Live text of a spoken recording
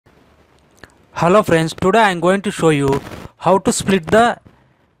Hello friends, today I am going to show you how to split the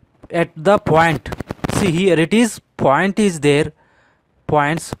at the point. See here it is point is there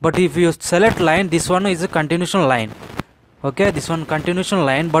points, but if you select line, this one is a continuation line. Okay, this one continuation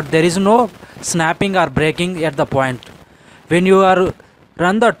line, but there is no snapping or breaking at the point. When you are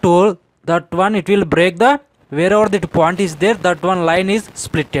run the tool, that one it will break the wherever the point is there, that one line is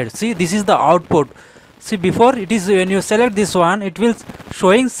splitted. See, this is the output. See, before it is when you select this one, it will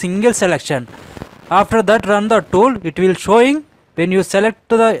showing single selection. After that run the tool, it will showing when you select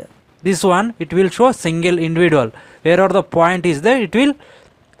this one, it will show single individual. Wherever the point is there, it will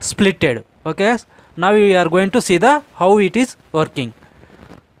splitted. Okay, now we are going to see the how it is working.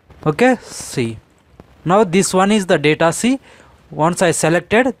 Okay, see, now this one is the data. See, once I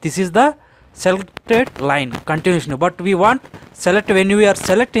selected, this is the selected line continuation, but we want select when we are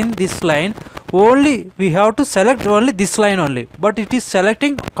selecting this line only, we have to select only this line only, but it is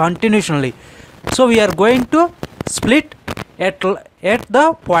selecting continuationally. So we are going to split at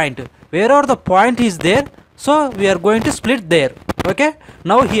the point wherever the point is there, so we are going to split there. Okay,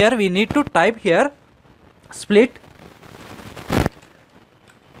 now here we need to type here split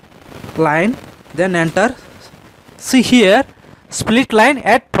line, then enter. See here split line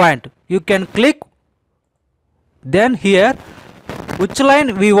at point, you can click, then here which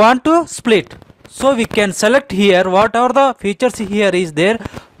line we want to split, so we can select here whatever the features here is there,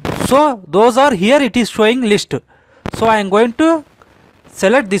 so those are here it is showing list. So I am going to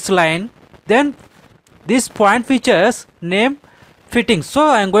select this line, then this point features name fittings, so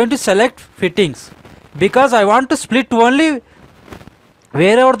I am going to select fittings because I want to split only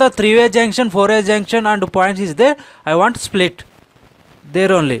wherever the 3-way junction, 4-way junction and points is there, I want to split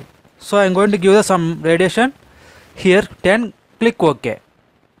there only. So I am going to give some radiation here 10, click OK.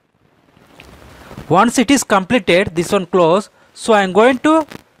 Once it is completed, this one close, so I am going to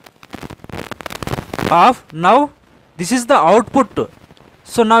off. Now this is the output,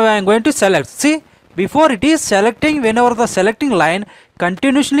 so now I am going to select. See, before it is selecting whenever the selecting line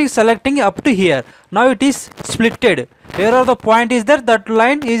continuously selecting up to here, now it is splitted wherever the point is there, that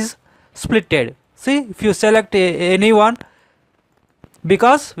line is splitted. See, if you select any one,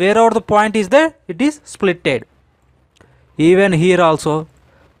 because wherever the point is there, it is splitted. Even here also,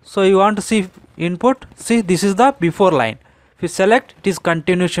 so you want to see input, see this is the before line, if you select it is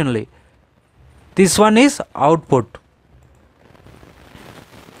continuationally, this one is output.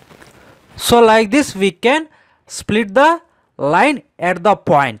 So like this we can split the line at the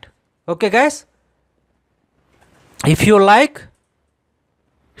point. Okay guys, if you like,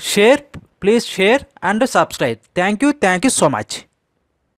 share, please share and subscribe. Thank you so much.